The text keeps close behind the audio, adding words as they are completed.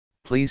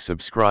Please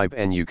subscribe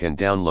and you can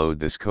download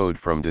this code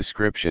from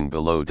description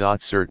below.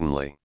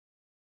 Certainly.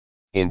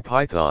 In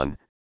Python,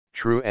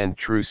 true and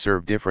true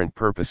serve different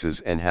purposes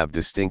and have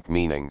distinct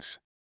meanings.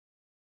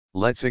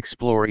 Let's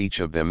explore each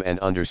of them and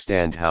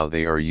understand how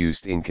they are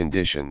used in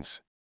conditions.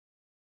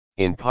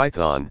 In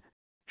Python,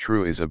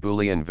 true is a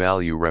Boolean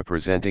value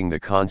representing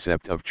the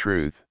concept of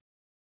truth.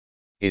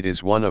 It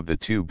is one of the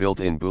two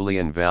built-in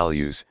Boolean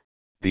values,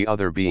 the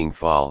other being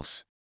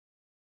false.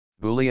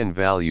 Boolean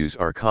values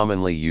are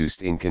commonly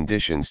used in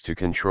conditions to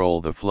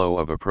control the flow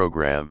of a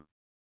program.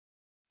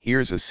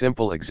 Here's a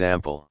simple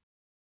example.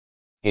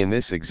 In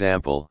this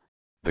example,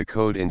 the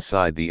code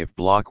inside the if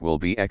block will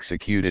be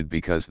executed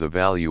because the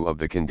value of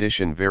the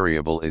condition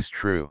variable is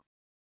true.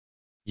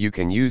 You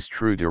can use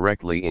true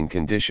directly in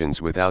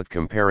conditions without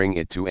comparing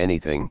it to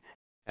anything,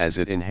 as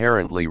it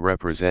inherently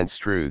represents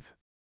truth.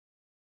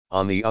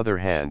 On the other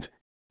hand,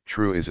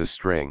 true is a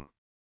string.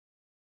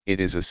 It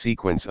is a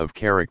sequence of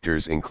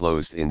characters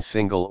enclosed in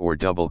single or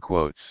double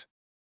quotes.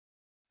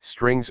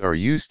 Strings are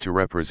used to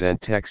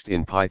represent text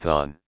in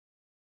Python.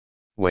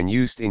 When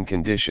used in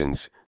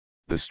conditions,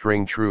 the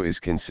string true is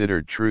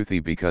considered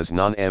truthy because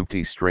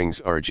non-empty strings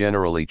are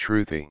generally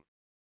truthy.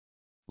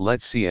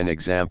 Let's see an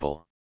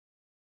example.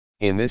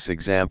 In this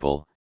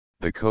example,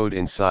 the code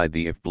inside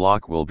the if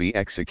block will be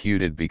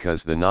executed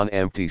because the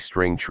non-empty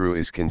string true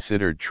is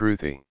considered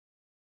truthy.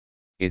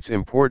 It's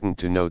important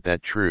to note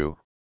that true,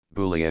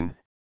 Boolean,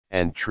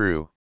 and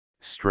true,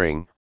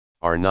 string,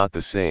 are not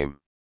the same.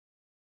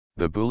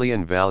 The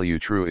Boolean value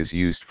true is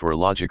used for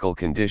logical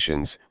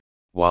conditions,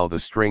 while the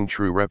string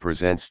true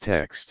represents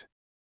text.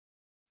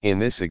 In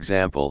this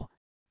example,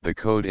 the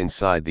code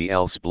inside the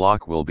else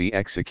block will be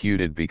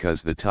executed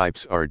because the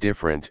types are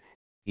different,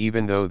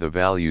 even though the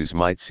values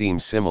might seem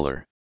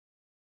similar.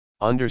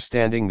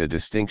 Understanding the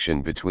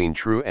distinction between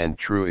true and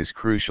true is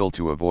crucial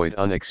to avoid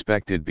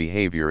unexpected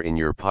behavior in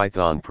your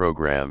Python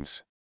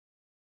programs.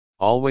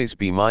 Always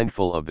be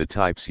mindful of the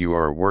types you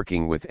are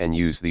working with and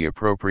use the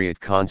appropriate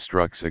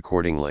constructs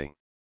accordingly.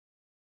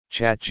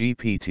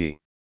 ChatGPT